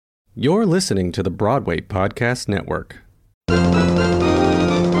You're listening to the Broadway Podcast Network.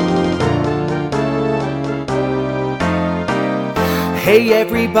 Hey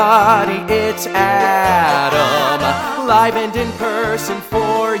everybody, it's Adam, live and in person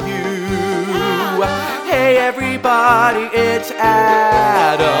for you. Hey everybody, it's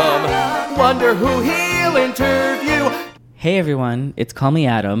Adam, wonder who he'll interview. Hey everyone, it's Call Me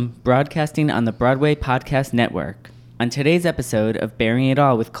Adam, broadcasting on the Broadway Podcast Network. On today's episode of Bearing It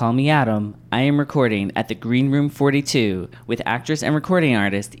All with Call Me Adam, I am recording at the Green Room 42 with actress and recording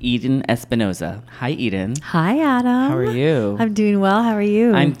artist Eden Espinosa. Hi, Eden. Hi, Adam. How are you? I'm doing well. How are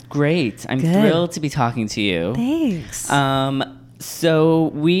you? I'm great. I'm thrilled to be talking to you. Thanks.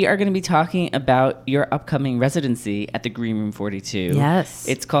 So we are going to be talking about your upcoming residency at the Green Room 42. Yes.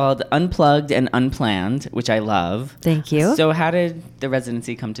 It's called Unplugged and Unplanned, which I love. Thank you. So how did the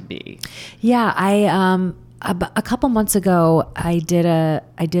residency come to be? Yeah, a couple months ago, I did a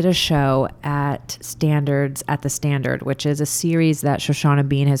show at the Standard, which is a series that Shoshana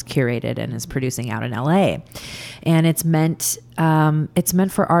Bean has curated and is producing out in LA, and it's meant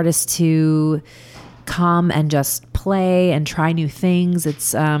for artists to come and just play and try new things.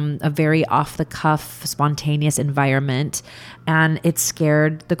 It's a very off the cuff, spontaneous environment, and it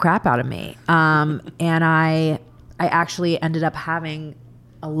scared the crap out of me. And I actually ended up having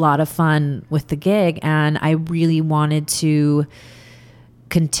a lot of fun with the gig, and I really wanted to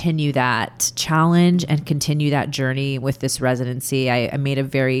continue that challenge and continue that journey with this residency. I made a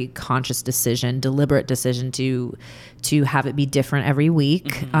very conscious decision, deliberate decision to have it be different every week.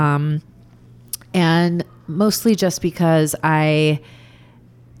 Mm-hmm. And mostly just because I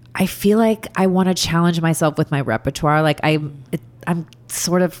feel like I want to challenge myself with my repertoire. Like I'm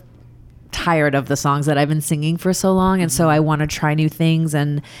sort of tired of the songs that I've been singing for so long. And so I want to try new things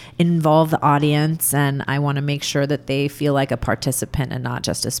and involve the audience. And I want to make sure that they feel like a participant and not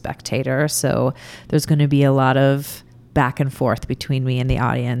just a spectator. So there's going to be a lot of back and forth between me and the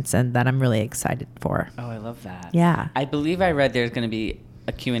audience, and that I'm really excited for. Oh, I love that. Yeah. I believe I read there's going to be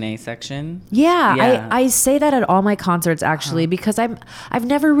a Q&A section. Yeah. I say that at all my concerts actually, because I've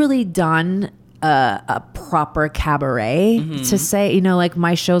never really done a proper cabaret to say, like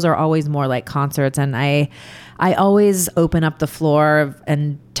my shows are always more like concerts, and I always open up the floor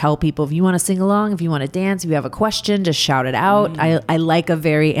and tell people, if you want to sing along, if you want to dance, if you have a question, just shout it out. I like a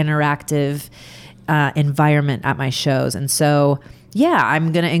very interactive environment at my shows. And so, yeah,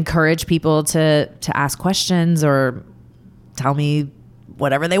 I'm going to encourage people to ask questions or tell me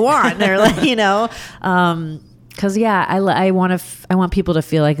whatever they want. They're like, because I want people to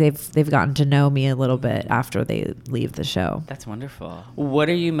feel like they've gotten to know me a little bit after they leave the show. That's wonderful. What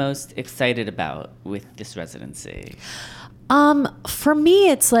are you most excited about with this residency? For me,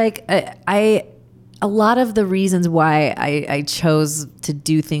 it's like a lot of the reasons why I chose to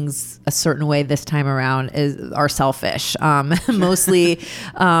do things a certain way this time around are selfish. Mostly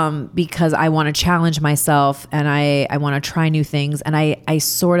because I want to challenge myself, and I want to try new things, and I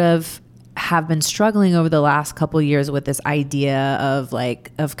sort of have been struggling over the last couple of years with this idea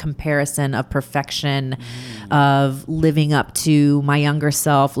of comparison, of perfection, of living up to my younger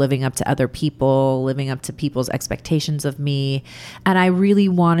self, living up to other people, living up to people's expectations of me. And I really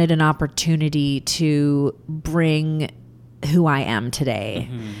wanted an opportunity to bring who I am today.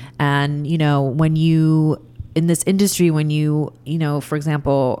 And, when you, in this industry, when you for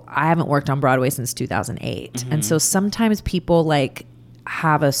example, I haven't worked on Broadway since 2008. And so sometimes people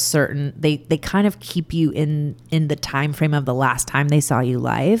have a certain, they kind of keep you in the time frame of the last time they saw you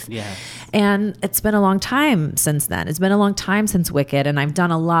live. Yeah. And it's been a long time since then. It's been a long time since Wicked, and I've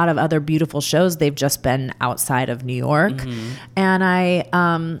done a lot of other beautiful shows. They've just been outside of New York. And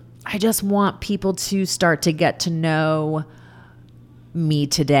I just want people to start to get to know me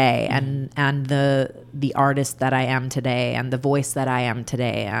today, and the artist that I am today, and the voice that I am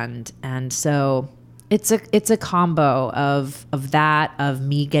today. And so it's a combo of that, of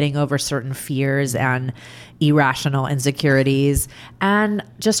me getting over certain fears and irrational insecurities, and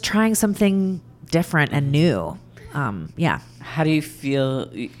just trying something different and new. How do you feel?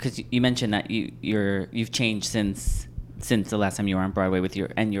 Because you mentioned that you've changed since the last time you were on Broadway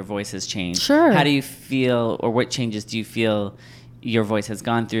and your voice has changed. Sure. How do you feel, or what changes do you feel your voice has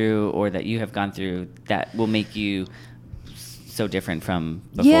gone through, or that you have gone through, that will make you so different from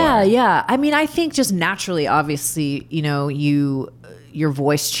before? Yeah. I mean, I think just naturally, obviously, your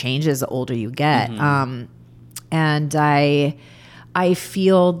voice changes the older you get. And I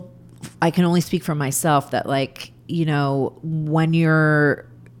feel, I can only speak for myself, that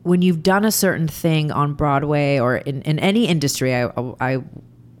when you've done a certain thing on Broadway or in any industry, I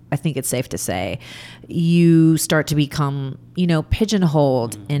I think it's safe to say, you start to become,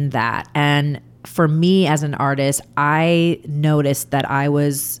 pigeonholed in that. And for me as an artist, I noticed that I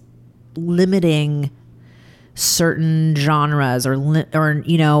was limiting certain genres I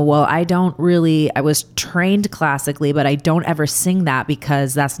was trained classically, but I don't ever sing that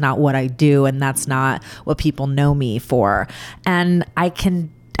because that's not what I do. And that's not what people know me for. And I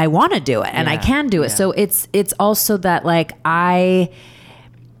want to do it and I can do it. Yeah. So it's also that like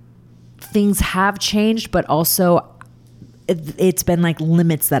things have changed, but also it's been like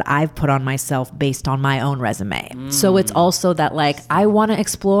limits that I've put on myself based on my own resume. So it's also that like I want to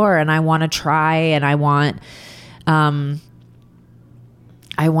explore and I want to try and I want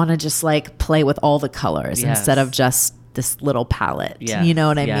to just like play with all the colors instead of just this little palette. Yes. You know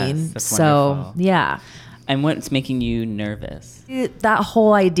what I mean? That's so wonderful. Yeah. And what's making you nervous? That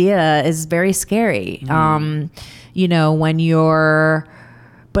whole idea is very scary. When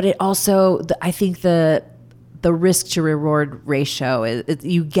but it also, I think the risk to reward ratio is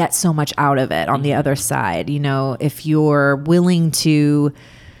you get so much out of it on the other side. If you're willing to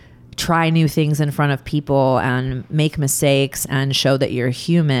try new things in front of people and make mistakes and show that you're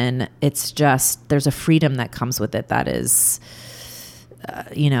human, it's just, there's a freedom that comes with it that is,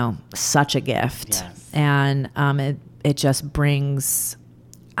 such a gift. Yes. And it just brings,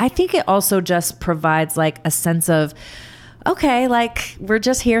 I think it also just provides like a sense of, okay, like we're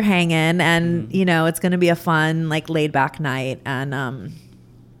just here hanging and, it's going to be a fun, like laid back night. And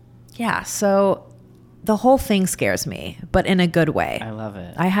so the whole thing scares me, but in a good way. I love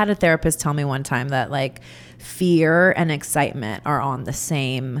it. I had a therapist tell me one time that like fear and excitement are on the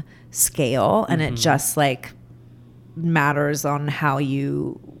same scale and it just like matters on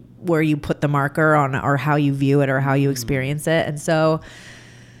where you put the marker on or how you view it or how you experience it. And so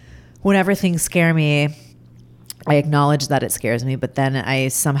whenever things scare me, I acknowledge that it scares me, but then I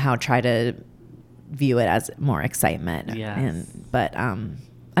somehow try to view it as more excitement. Yes.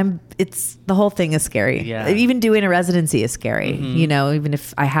 It's the whole thing is scary. Yeah. Even doing a residency is scary. Even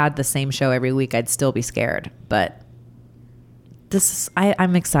if I had the same show every week, I'd still be scared. But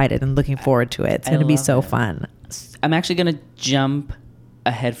I'm excited and looking forward to it. It's going to be so fun. I'm actually going to jump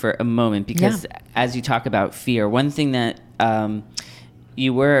ahead for a moment because as you talk about fear, one thing that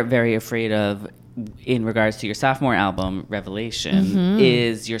you were very afraid of in regards to your sophomore album, Revelation,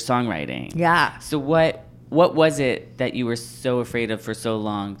 is your songwriting. Yeah. So what was it that you were so afraid of for so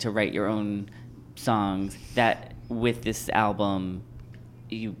long to write your own songs that with this album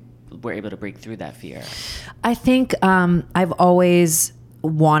you were able to break through that fear? I think I've always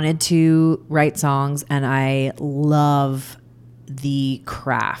wanted to write songs and I love the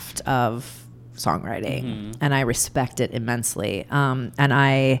craft of songwriting and I respect it immensely. And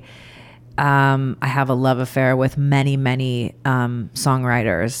I have a love affair with many, many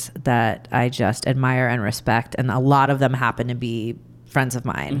songwriters that I just admire and respect. And a lot of them happen to be friends of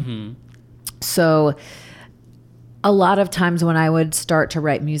mine. So a lot of times when I would start to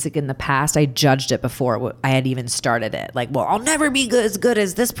write music in the past, I judged it before I had even started it. Like, well, I'll never be as good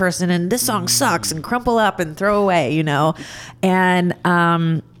as this person and this song sucks and crumple up and throw away, And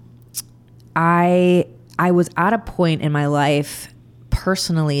I was at a point in my life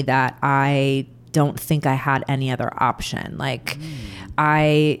personally that I don't think I had any other option. Like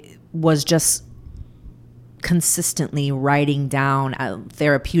I was just consistently writing down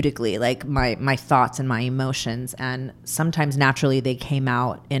therapeutically, like my thoughts and my emotions. And sometimes naturally they came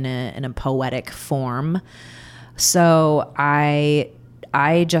out in a poetic form. So I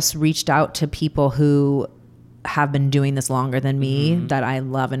just reached out to people who have been doing this longer than me that I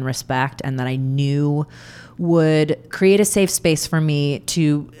love and respect and that I knew would create a safe space for me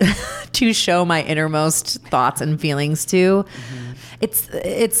to to show my innermost thoughts and feelings to.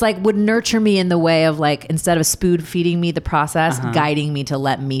 It's like would nurture me in the way of like, instead of spoon feeding me the process, guiding me to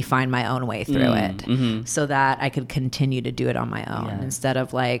let me find my own way through it so that I could continue to do it on my own instead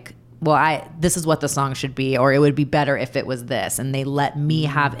of like, well, this is what the song should be, or it would be better if it was this. And they let me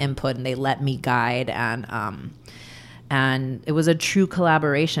have input and they let me guide. And it was a true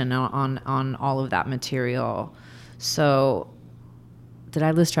collaboration on all of that material. So did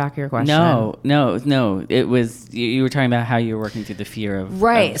I lose track of your question? No. It was, you were talking about how you were working through the fear of...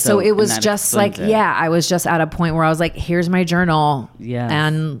 Right. So it was just like, I was just at a point where I was like, here's my journal. Yeah.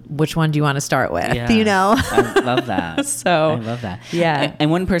 And which one do you want to start with? Yeah. I love that. I love that. Yeah.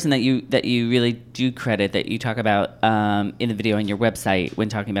 And one person that you really do credit that you talk about in the video on your website when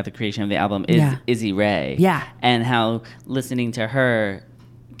talking about the creation of the album is Izzy Ray. Yeah. And how listening to her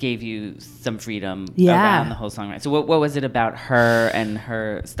gave you some freedom Yeah. around the whole songwriting. So what was it about her and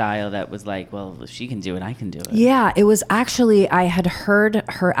her style that was like, well, if she can do it, I can do it? Yeah, it was actually, I had heard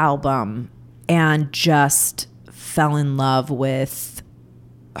her album and just fell in love with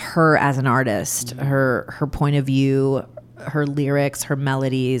her as an artist, her point of view, her lyrics, her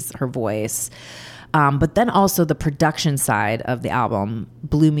melodies, her voice. But then also the production side of the album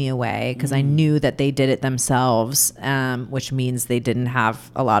blew me away because I knew that they did it themselves, which means they didn't have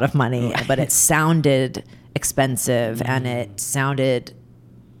a lot of money, but it sounded expensive and it sounded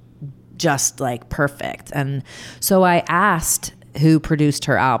just like perfect. And so I asked who produced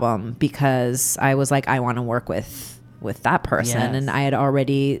her album because I was like, I want to work with that person. Yes. And I had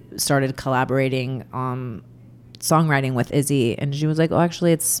already started collaborating on songwriting with Izzy, and she was like, oh,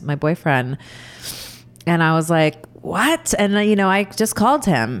 actually it's my boyfriend. And I was like, what? And I just called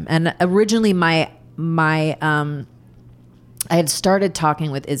him. And originally I had started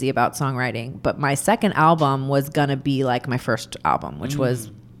talking with Izzy about songwriting, but my second album was gonna be like my first album, which was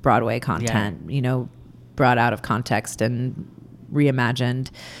Broadway content, brought out of context and reimagined.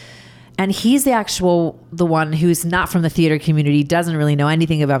 And he's the one who's not from the theater community, doesn't really know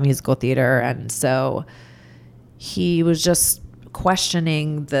anything about musical theater. And so he was just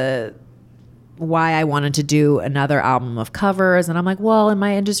questioning why I wanted to do another album of covers. And I'm like, well, in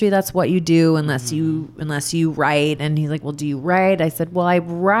my industry, that's what you do unless you write. And he's like, well, do you write? I said, well, I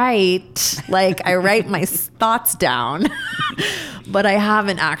write, I write my thoughts down, but I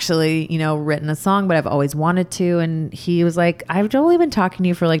haven't actually, written a song, but I've always wanted to. And he was like, I've only been talking to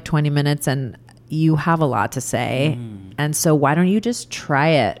you for like 20 minutes and you have a lot to say. And so why don't you just try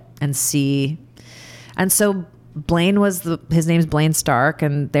it and see? And so Blaine his name's Blaine Stark,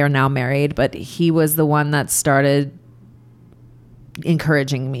 and they're now married, but he was the one that started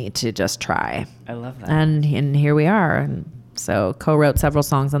encouraging me to just try. I love that. And here we are. And so co-wrote several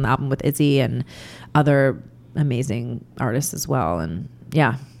songs on the album with Izzy and other amazing artists as well. And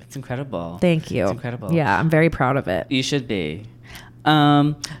yeah. It's incredible. Thank you. It's incredible. Yeah, I'm very proud of it. You should be.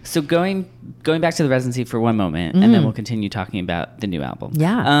 So going back to the residency for one moment, and then we'll continue talking about the new album.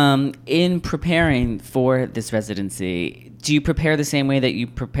 Yeah. In preparing for this residency, do you prepare the same way that you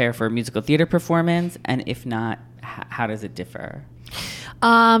prepare for a musical theater performance? And if not, how does it differ?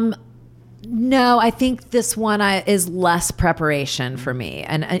 No, I think this one is less preparation for me,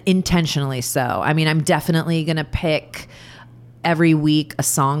 and intentionally so. I mean, I'm definitely going to pick every week a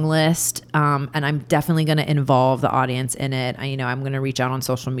song list, and I'm definitely going to involve the audience in it. I'm going to reach out on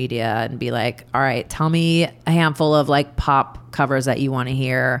social media and be like, all right, tell me a handful of pop covers that you want to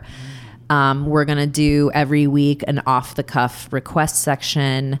hear. We're going to do every week an off the cuff request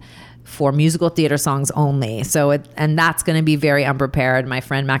section for musical theater songs only. And that's going to be very unprepared. My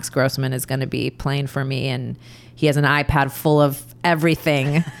friend Max Grossman is going to be playing for me, and he has an iPad full of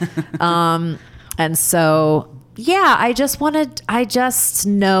everything. And so, yeah, I just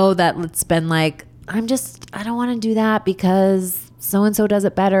know that it's been I don't want to do that because so-and-so does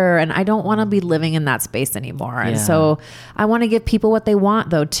it better. And I don't want to be living in that space anymore. And so I want to give people what they want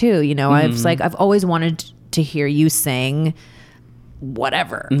though, too. I've always wanted to hear you sing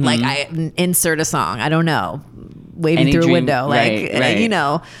whatever. I insert a song. I don't know, waving Any through dream, a window,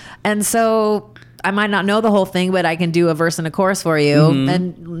 right. And so I might not know the whole thing, but I can do a verse and a chorus for you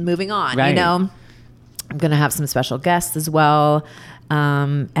and moving on, right. I'm going to have some special guests as well.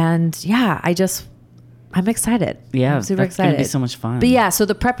 And yeah, I'm excited. Yeah. I'm super that's excited. Gonna be so much fun. But yeah, so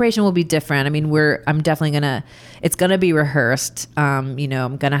the preparation will be different. I mean, I'm definitely it's going to be rehearsed. I'm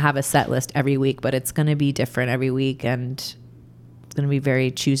going to have a set list every week, but it's going to be different every week. And it's going to be very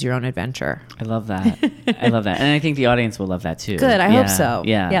choose your own adventure. I love that. And I think the audience will love that too. Good. I hope so.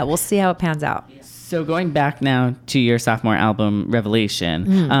 Yeah. Yeah. We'll see how it pans out. So going back now to your sophomore album,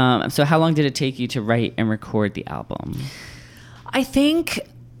 Revelation. So how long did it take you to write and record the album? I think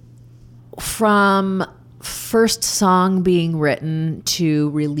from first song being written to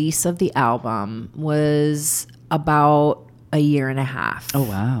release of the album was about a year and a half. Oh,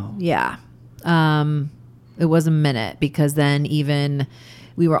 wow. Yeah. It was a minute because then even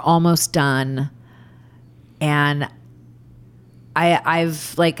we were almost done, and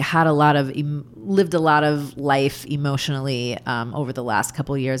I've had a lot of lived a lot of life emotionally over the last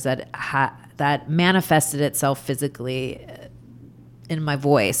couple of years that manifested itself physically in my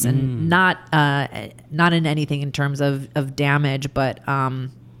voice, and not in anything in terms of damage, but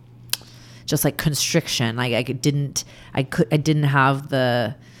just constriction. I didn't have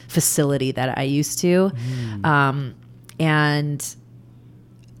the facility that I used to, and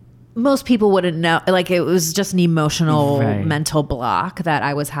most people wouldn't know. It was just an emotional mental block that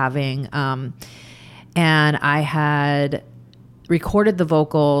I was having, and I had recorded the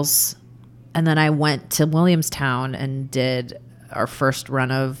vocals, and then I went to Williamstown and did our first run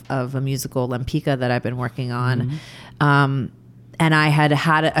of a musical, Lempicka, that I've been working on. And I had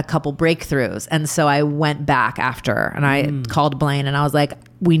a couple breakthroughs. And so I went back after and I called Blaine and I was like,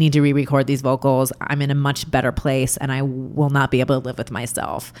 we need to re-record these vocals. I'm in a much better place and I will not be able to live with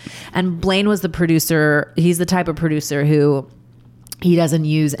myself. And Blaine was the producer. He's the type of producer who he doesn't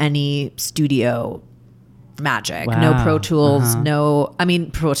use any studio magic. Wow. No Pro Tools,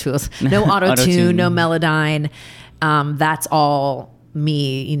 Pro Tools, no Auto-Tune, no Melodyne. That's all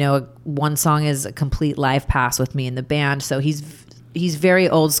me. You know, one song is a complete live pass with me in the band. So he's very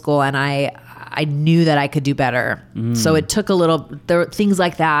old school, and I knew that I could do better. So it took things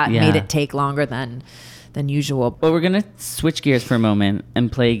like that made it take longer than usual. Well, we're going to switch gears for a moment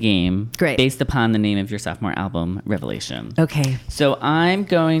and play a game based upon the name of your sophomore album, Revelation. Okay. So I'm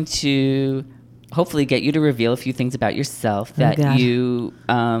going to hopefully get you to reveal a few things about yourself that you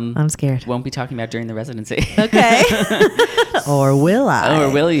I'm scared. won't be talking about during the residency. Okay. Or will I?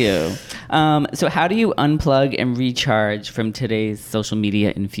 Or will you? So how do you unplug and recharge from today's social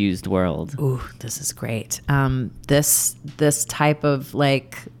media infused world? Ooh, this is great. This type of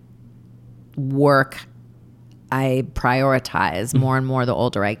work I prioritize more and more the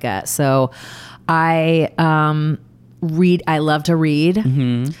older I get. So I love to read.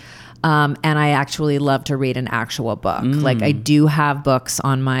 And I actually love to read an actual book. Like I do have books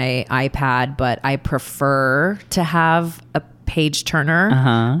on my iPad, but I prefer to have a page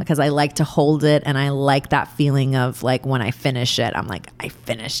turner because I like to hold it and I like that feeling of like when I finish it, I'm like, I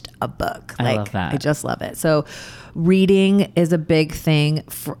finished a book. I love that. I just love it. So reading is a big thing.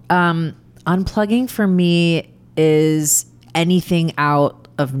 Unplugging for me is anything out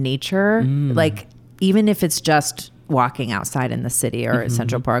of nature. Like even if it's just walking outside in the city or at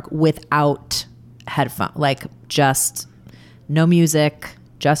Central Park without headphone, like just no music,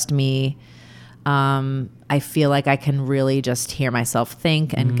 just me. I feel like I can really just hear myself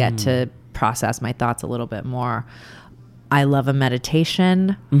think and get to process my thoughts a little bit more. I love a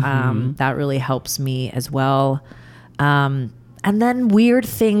meditation. That really helps me as well. And then weird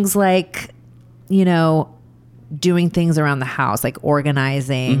things like, you know, doing things around the house, like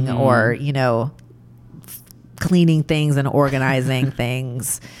organizing or, you know, cleaning things and organizing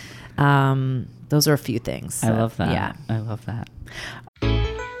things. Those are a few things. I love that. Yeah. I love that.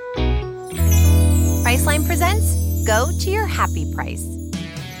 Priceline presents Go to Your Happy Price.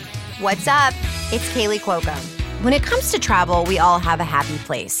 What's up? It's Kaylee Cuoco. When it comes to travel, we all have a happy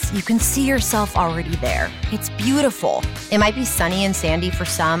place. You can see yourself already there. It's beautiful. It might be sunny and sandy for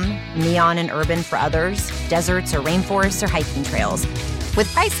some, neon and urban for others, deserts or rainforests or hiking trails. With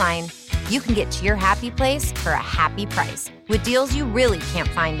Priceline, you can get to your happy place for a happy price with deals you really can't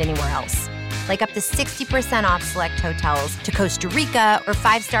find anywhere else. Like up to 60% off select hotels to Costa Rica or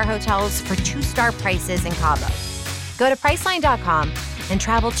 5-star hotels for 2-star prices in Cabo. Go to Priceline.com and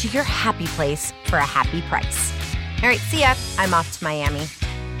travel to your happy place for a happy price. All right, see ya. I'm off to Miami.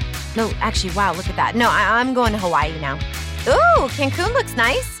 No, actually, wow, look at that. No, I'm going to Hawaii now. Ooh, Cancun looks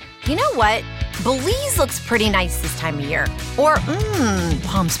nice. You know what? Belize looks pretty nice this time of year. Or,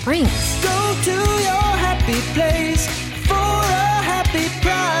 Palm Springs. Go to your happy place for a happy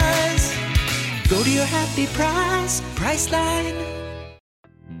price. Go to your happy price, Priceline.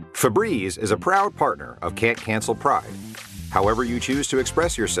 Febreze is a proud partner of Can't Cancel Pride. However you choose to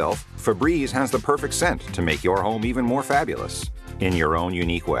express yourself, Febreze has the perfect scent to make your home even more fabulous in your own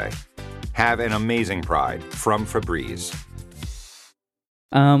unique way. Have an amazing Pride from Febreze.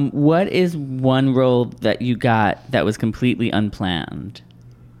 What is one role that you got that was completely unplanned?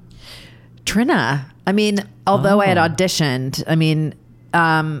 Trina. I mean, although I had auditioned, I mean,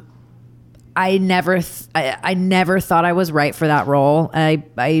 I never thought I was right for that role.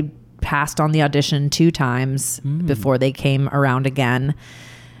 I passed on the audition 2 times before they came around again.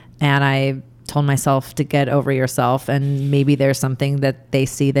 And I told myself to get over yourself and maybe there's something that they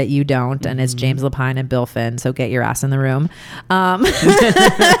see that you don't. And it's James Lapine and Bill Finn. So get your ass in the room.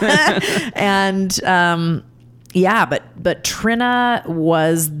 Yeah, but Trina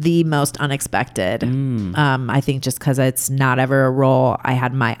was the most unexpected. I think just because it's not ever a role I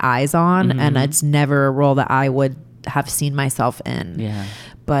had my eyes on, and it's never a role that I would have seen myself in. Yeah.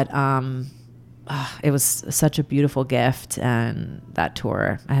 But it was such a beautiful gift, and that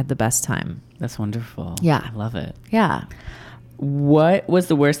tour, I had the best time. That's wonderful. Yeah. I love it. Yeah. What was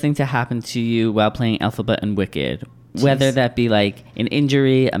the worst thing to happen to you while playing Elphaba and Wicked? Jeez. Whether that be like an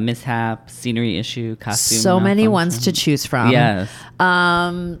injury, a mishap, scenery issue, costume. So many ones to choose from. Yes.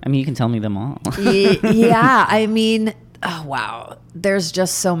 I mean, you can tell me them all. Yeah. I mean, oh, wow. There's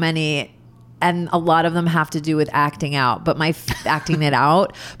just so many. and a lot of them have to do with acting out, but acting it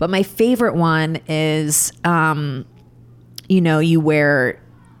out. But my favorite one is, you wear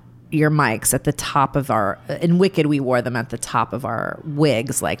your mics at the top of in Wicked, we wore them at the top of our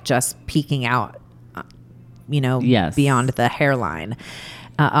wigs, like just peeking out, beyond the hairline,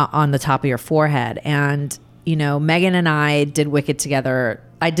 on the top of your forehead. And, Megan and I did Wicked together.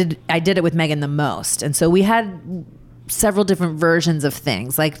 I did it with Megan the most. And so we had several different versions of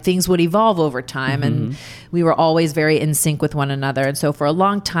things, like things would evolve over time, and we were always very in sync with one another. And so for a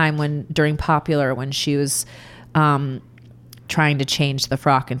long time, during Popular, when she was trying to change the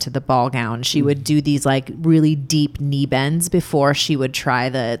frock into the ball gown, she would do these like really deep knee bends before she would try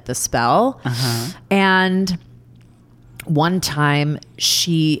the spell. And one time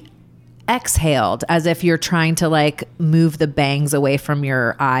she exhaled as if you're trying to like move the bangs away from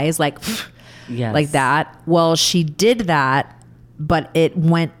your eyes, like like that. Well, she did that, but it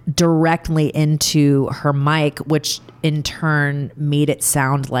went directly into her mic, which in turn made it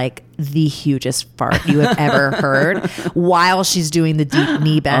sound like the hugest fart you have ever heard while she's doing the deep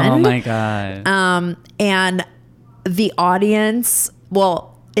knee bend. Oh my God. And the audience,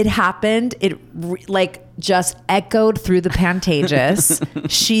 well, it happened. It just echoed through the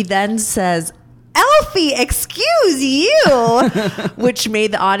Pantages. She then says, "Elfie, excuse you," which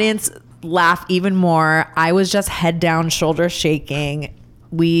made the audience laugh even more. I was just head down, shoulders shaking.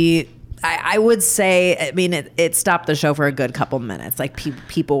 I would say, it stopped the show for a good couple minutes. Like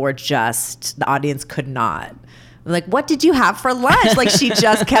people were just, the audience could not. Like, what did you have for lunch? Like she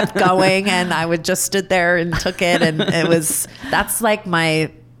just kept going, and I would just stood there and took it. And that's like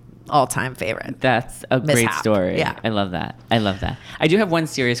my all-time favorite. That's a great mishap. story. Yeah. I love that. I do have one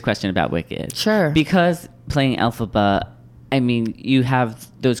serious question about Wicked. Sure. Because playing Elphaba, you have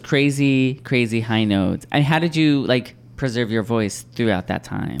those crazy, crazy high notes. And how did you preserve your voice throughout that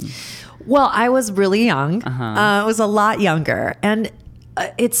time? Well, I was really young. I was a lot younger. And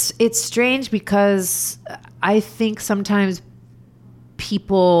it's strange because I think sometimes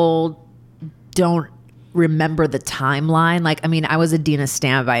people don't remember the timeline. I was Adina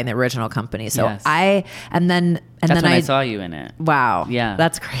Standby in the original company. So yes. that's when I saw you in it. Wow. Yeah.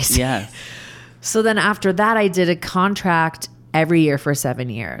 That's crazy. Yes. So then after that, I did a contract every year for 7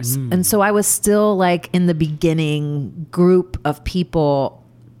 years. And so I was still in the beginning group of people,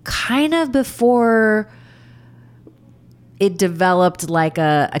 kind of before it developed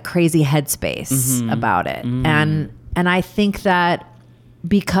a crazy headspace about it. And I think that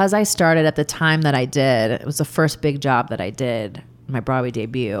because I started at the time that I did, it was the first big job that I did, my Broadway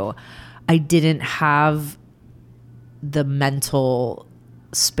debut, I didn't have the mental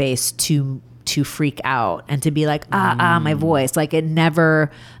space to freak out and to be like, my voice.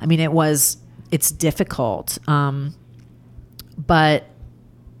 It's difficult. But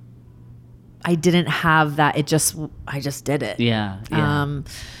I didn't have that. I just did it. Yeah.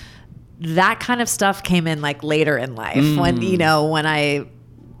 That kind of stuff came in later in life when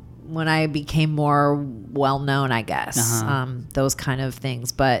I became more well known, I guess, those kind of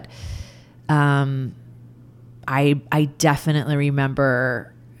things. But I definitely remember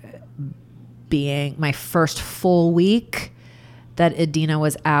being my first full week that Adina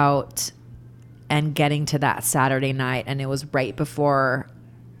was out and getting to that Saturday night. And it was right before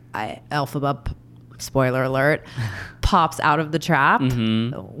Elphaba, spoiler alert, pops out of the trap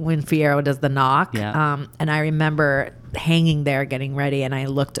when Fierro does the knock. Yeah. And I remember hanging there getting ready, and I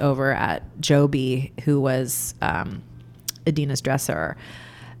looked over at Joby, who was Adina's dresser,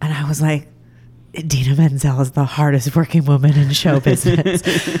 and I was like, Idina Menzel is the hardest working woman in show business.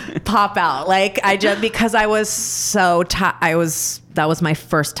 Pop out. Because I was so that was my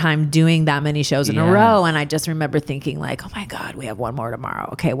first time doing that many shows in a row. And I just remember thinking oh my God, we have one more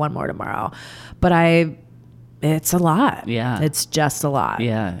tomorrow. Okay. One more tomorrow. But it's a lot. Yeah. It's just a lot.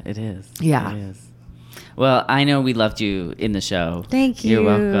 Yeah, it is. Yeah. It is. Well, I know we loved you in the show. Thank you. You're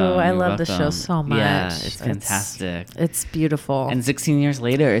welcome. I love the show so much. Yeah, it's fantastic. It's beautiful. And 16 years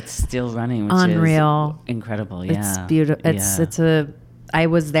later, it's still running, which unreal. is incredible. Yeah. It's beautiful. I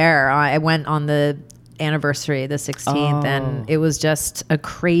was there. I went on the anniversary, the 16th, and it was just a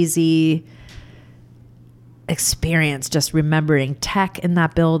crazy experience, just remembering tech in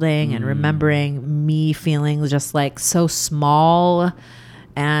that building and remembering me feeling just so small,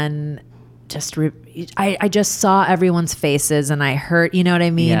 and just I just saw everyone's faces, and I heard, you know what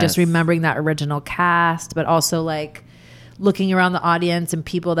I mean? Yes. Just remembering that original cast, but also looking around the audience and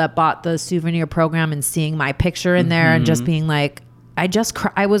people that bought the souvenir program and seeing my picture in there and just being I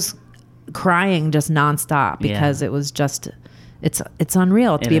was crying just nonstop because it was just, it's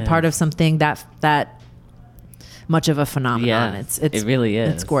unreal to be a part of something that much of a phenomenon. Yeah, it really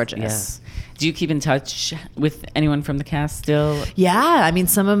is. It's gorgeous. Yeah. Do you keep in touch with anyone from the cast still? Yeah, I mean,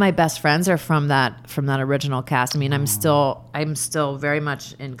 some of my best friends are from that original cast. I mean, I'm still very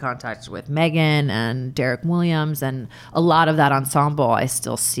much in contact with Megan and Derek Williams, and a lot of that ensemble I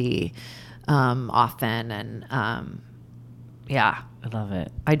still see often. And yeah, I love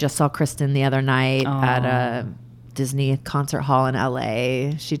it. I just saw Kristen the other night at a Disney concert hall in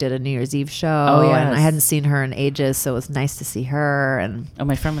LA. She did a New Year's Eve show. Oh, yes. And I hadn't seen her in ages, so it was nice to see her. And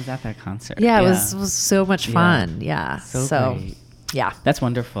my friend was at that concert. yeah, it was so much fun. Yeah. So great. Yeah. That's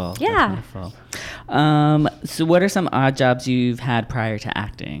wonderful. Yeah. That's wonderful. So what are some odd jobs you've had prior to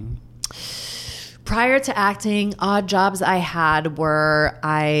acting? Prior to acting, odd jobs I had were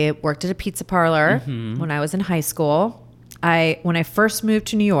I worked at a pizza parlor when I was in high school. When I first moved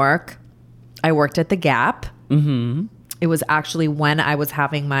to New York, I worked at the Gap. Mm-hmm. It was actually when I was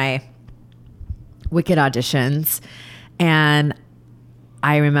having my Wicked auditions, and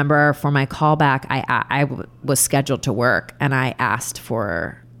I remember for my callback, I was scheduled to work, and I asked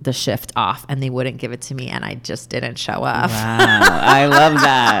for the shift off, and they wouldn't give it to me, and I just didn't show up. Wow, I love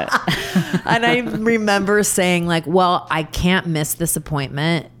that. And I remember saying like, well, I can't miss this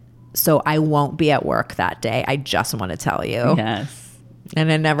appointment, so I won't be at work that day. I just want to tell you. Yes. And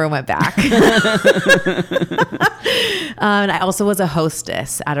I never went back. And I also was a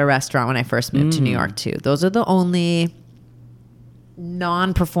hostess at a restaurant when I first moved to New York too. Those are the only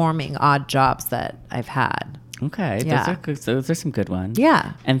non-performing odd jobs that I've had. Okay. Yeah. Those are some good ones.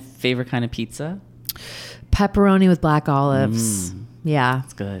 Yeah. And favorite kind of pizza? Pepperoni with black olives. Yeah.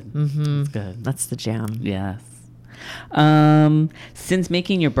 It's good. Mm-hmm. It's good. That's the jam. Yes. Since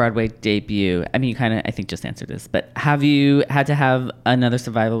making your Broadway debut, I mean, you kind of, I think, just answered this, but have you had to have another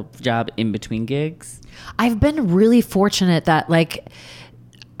survival job in between gigs? I've been really fortunate that like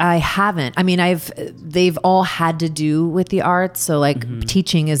I haven't. I mean, they've all had to do with the arts. So like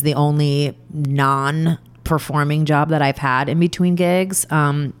teaching is the only non-performing job that I've had in between gigs.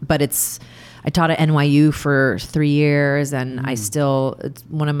 But I taught at NYU for 3 years, and it's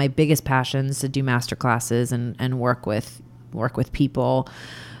one of my biggest passions to do master classes and work with people.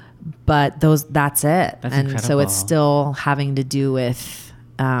 But that's it. That's and incredible. So it's still having to do with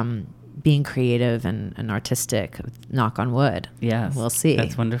being creative and artistic, knock on wood. Yes. We'll see.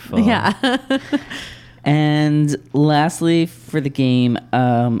 That's wonderful. Yeah. And lastly, for the game,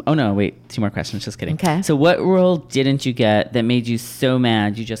 oh no, wait, 2 more questions. Just kidding. Okay. So what role didn't you get that made you so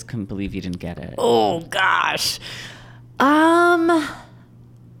mad you just couldn't believe you didn't get it? Oh gosh.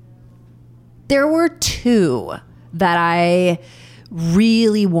 There were 2 that I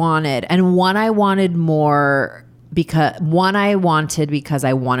really wanted, and one I wanted because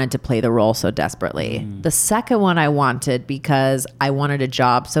I wanted to play the role so desperately. The second one I wanted because I wanted a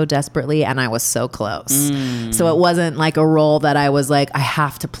job so desperately, and I was so close. So it wasn't like a role that I was like, I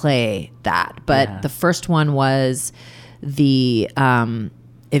have to play that. But the first one was the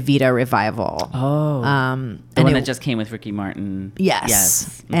Evita revival. Oh, the one that just came with Ricky Martin.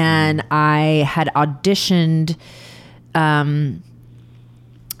 Yes. And I had auditioned.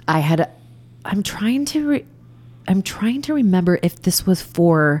 I'm trying to remember if this was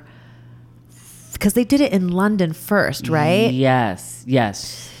because they did it in London first, right? Yes.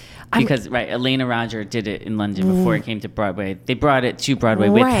 Because Elena Roger did it in London before it came to Broadway. They brought it to Broadway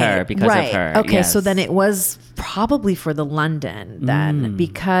with her because of her. Okay, yes. so then it was probably for the London then,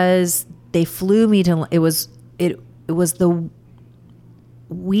 because they flew me to. It was the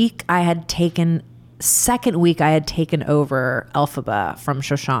week I had taken. Second week I had taken over Elphaba from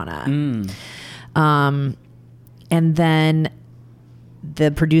Shoshana. And then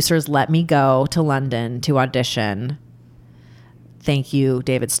the producers let me go to London to audition. Thank you,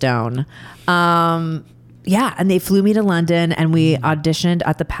 David Stone. And they flew me to London, and we auditioned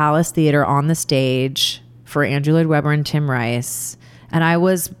at the Palace Theater on the stage for Andrew Lloyd Webber and Tim Rice. And I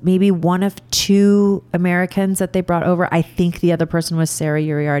was maybe one of 2 Americans that they brought over. I think the other person was Sarah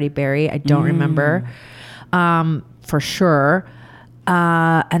Uriarty-Berry. I don't remember for sure.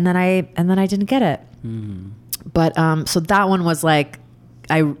 And then I didn't get it. But so that one was like,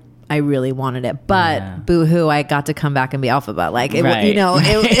 I really wanted it, but boo-hoo, I got to come back and be Elphaba. Like it,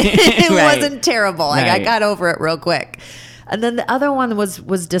 it wasn't terrible. Like I got over it real quick. And then the other one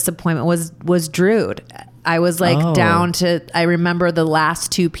was disappointment. Was Drood. I was like down to. I remember the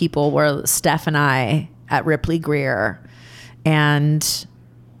last 2 people were Steph and I at Ripley Greer, and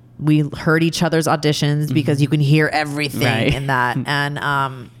we heard each other's auditions because you can hear everything in that,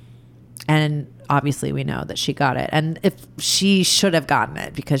 and obviously we know that she got it, and if she should have gotten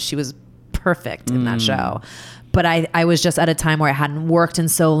it because she was perfect in that show. But I was just at a time where I hadn't worked in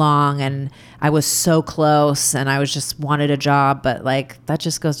so long, and I was so close, and I was just wanted a job. But like that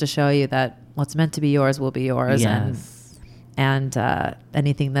just goes to show you that what's meant to be yours will be yours. Yes. And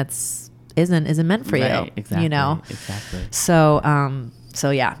anything that's isn't meant for you, exactly, you know? Exactly. So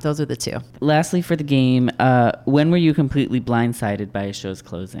yeah, those are the two. Lastly for the game, when were you completely blindsided by a show's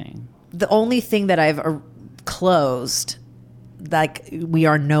closing? The only thing that I've closed, like we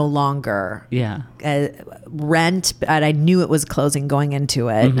are no longer Rent, but I knew it was closing going into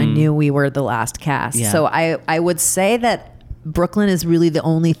it. I knew we were the last cast. Yeah. So I would say that Brooklyn is really the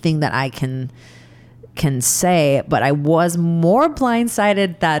only thing that I can say, but I was more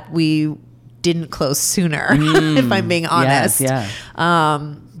blindsided that we didn't close sooner, if I'm being honest. Yes,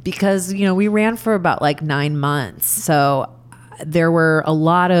 yeah. Because, you know, we ran for about like 9 months. So there were a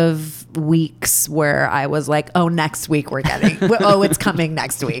lot of weeks where I was like, oh, next week we're getting, oh, it's coming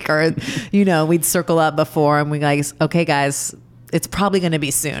next week. Or, you know, we'd circle up before and we like, okay, guys, it's probably going to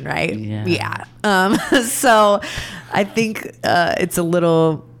be soon, right? Yeah. So I think it's a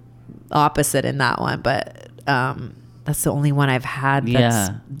little opposite in that one, but that's the only one I've had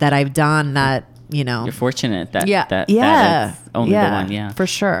that I've done that, you know. You're fortunate that that is only the one. Yeah, for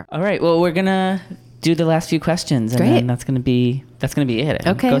sure. All right. Well, we're gonna do the last few questions, and then that's gonna be it.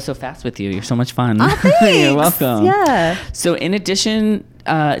 Okay. It goes so fast with you. You're so much fun. Oh, thanks. You're welcome. Yeah. So in addition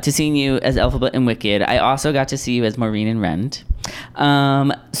to seeing you as Elphaba and Wicked, I also got to see you as Maureen and Rent.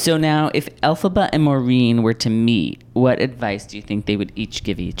 So now, if Elphaba and Maureen were to meet, what advice do you think they would each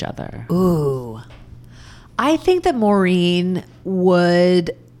give each other? Ooh. I think that Maureen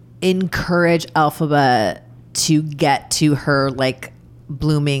would encourage Elphaba to get to her like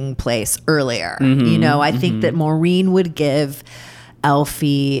blooming place earlier. You know, I think that Maureen would give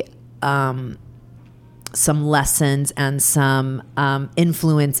Elfie some lessons and some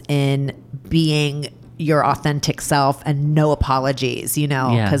influence in being your authentic self and no apologies, you know,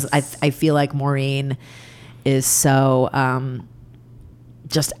 because I feel like Maureen is so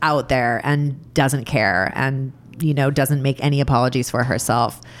just out there and doesn't care and, you know, doesn't make any apologies for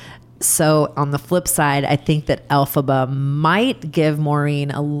herself. So on the flip side, I think that Elphaba might give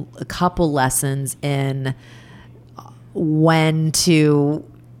Maureen a couple lessons in when to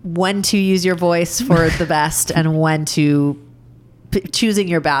use your voice for the best and when to choosing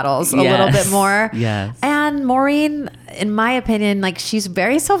your battles a little bit more. Yes. And Maureen, in my opinion, like she's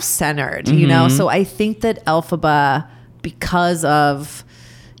very self-centered, you know? So I think that Elphaba, because of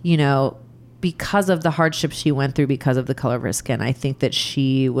the hardships she went through because of the color of her skin, I think that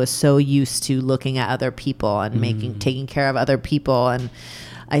she was so used to looking at other people and taking care of other people. And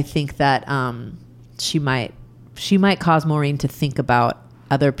I think that she might cause Maureen to think about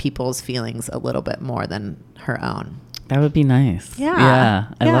other people's feelings a little bit more than her own. That would be nice. Yeah.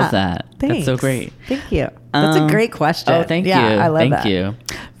 I love that. Thanks. That's so great. Thank you. That's a great question. Oh, thank you. I love that. Thank you.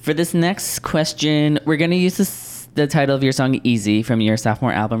 For this next question, we're going to use the title of your song, Easy, from your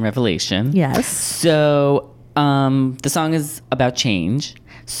sophomore album, Revelation. Yes. So the song is about change.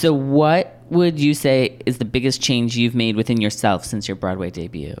 So what would you say is the biggest change you've made within yourself since your Broadway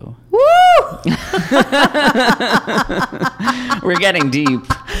debut? Woo! We're getting deep.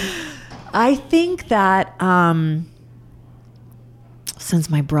 I think that since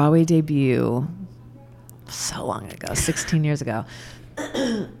my Broadway debut, so long ago, 16 years ago,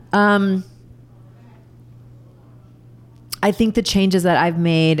 I think the changes that I've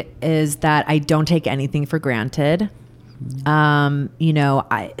made is that I don't take anything for granted. You know,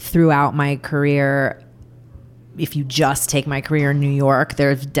 throughout my career, if you just take my career in New York,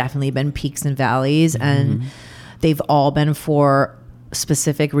 there's definitely been peaks and valleys, and they've all been for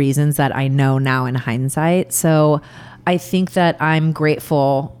specific reasons that I know now in hindsight. So I think that I'm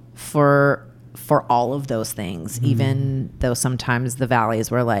grateful for all of those things, even though sometimes the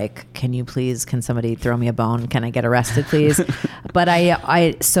valleys were like, can somebody throw me a bone? Can I get arrested, please? But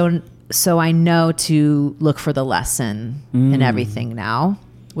so I know to look for the lesson in everything now,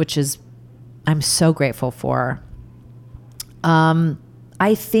 which is, I'm so grateful for.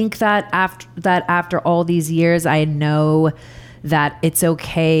 I think that after all these years, I know that it's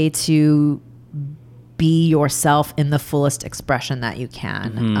okay to be yourself in the fullest expression that you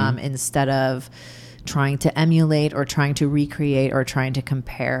can, instead of trying to emulate or trying to recreate or trying to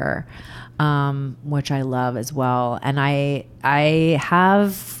compare, which I love as well. And I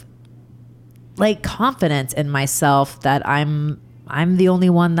have like confidence in myself that I'm the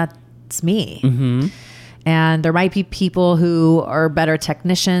only one that's me. And there might be people who are better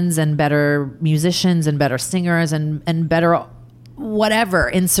technicians and better musicians and better singers and better whatever,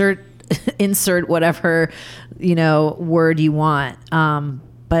 insert whatever, you know, word you want.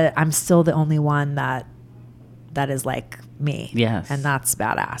 But I'm still the only one that is like me. Yes. And that's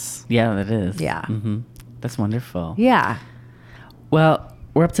badass. Yeah, that is. Yeah. That's wonderful. Yeah. Well,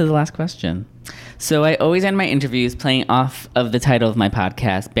 we're up to the last question. So I always end my interviews playing off of the title of my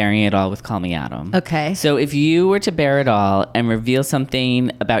podcast, Bearing It All with Call Me Adam. Okay. So if you were to bear it all and reveal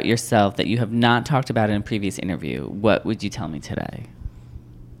something about yourself that you have not talked about in a previous interview, what would you tell me today?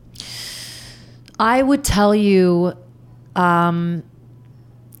 I would tell you,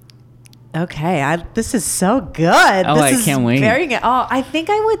 this is so good. Oh, this I is can't wait. Very good. oh, I think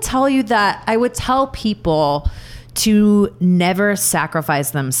I would tell you that I would tell people to never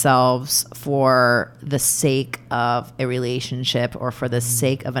sacrifice themselves for the sake of a relationship or for the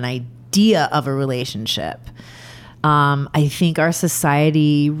sake of an idea of a relationship. I think our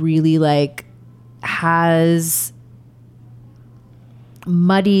society really has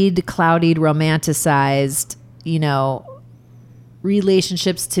muddied, clouded, romanticized,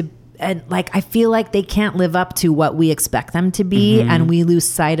 relationships and I feel like they can't live up to what we expect them to be. And we lose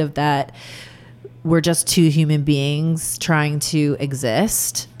sight of that. We're just two human beings trying to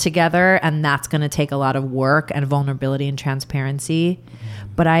exist together. And that's going to take a lot of work and vulnerability and transparency.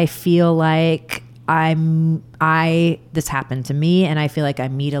 But I feel like this happened to me, and I feel like I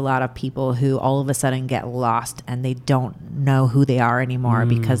meet a lot of people who all of a sudden get lost and they don't know who they are anymore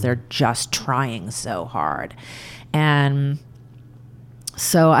because they're just trying so hard. And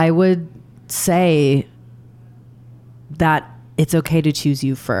so I would say that it's okay to choose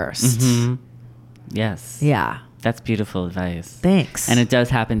you first. Yes. Yeah. That's beautiful advice. Thanks. And it does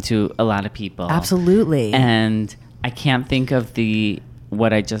happen to a lot of people. Absolutely. And I can't think of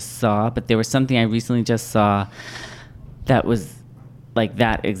what I just saw, but there was something I recently just saw that was like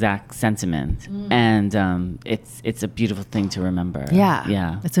that exact sentiment. And it's a beautiful thing to remember. Yeah.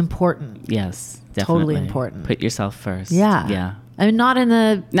 Yeah. It's important. Yes, definitely. Totally important. Put yourself first. Yeah. Yeah. I mean, not in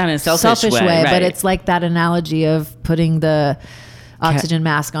a selfish way, but right. it's like that analogy of putting the oxygen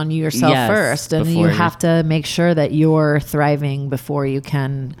mask on yourself first. And you have to make sure that you're thriving before you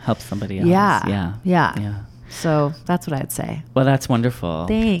can help somebody else. Yeah. Yeah. So that's what I'd say. Well, that's wonderful.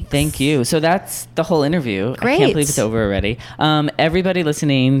 Thanks. Thank you. So that's the whole interview. Great. I can't believe it's over already. Everybody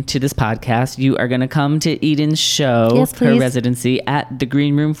listening to this podcast, you are going to come to Eden's show, Yes, her please. residency at the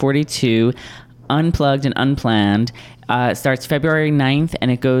Green Room 42, Unplugged and Unplanned. It starts February 9th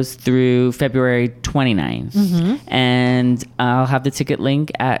and it goes through February 29th. And I'll have the ticket link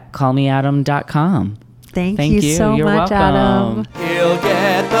at callmeadam.com. Thank you so You're much, welcome. Adam. He'll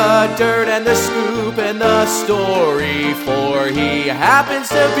get the dirt and the scoop and the story, for he happens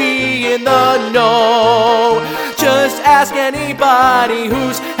to be in the know. Just ask anybody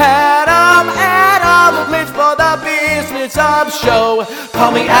who's had Adam lives for the business of show.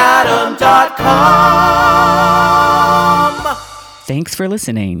 CallMeAdam.com. Thanks for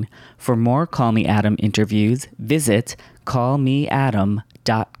listening. For more Call Me Adam interviews, visit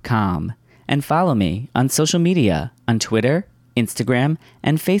callmeadam.com and follow me on social media on Twitter, Instagram,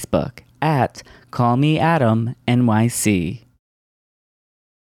 and Facebook at Call Me Adam NYC.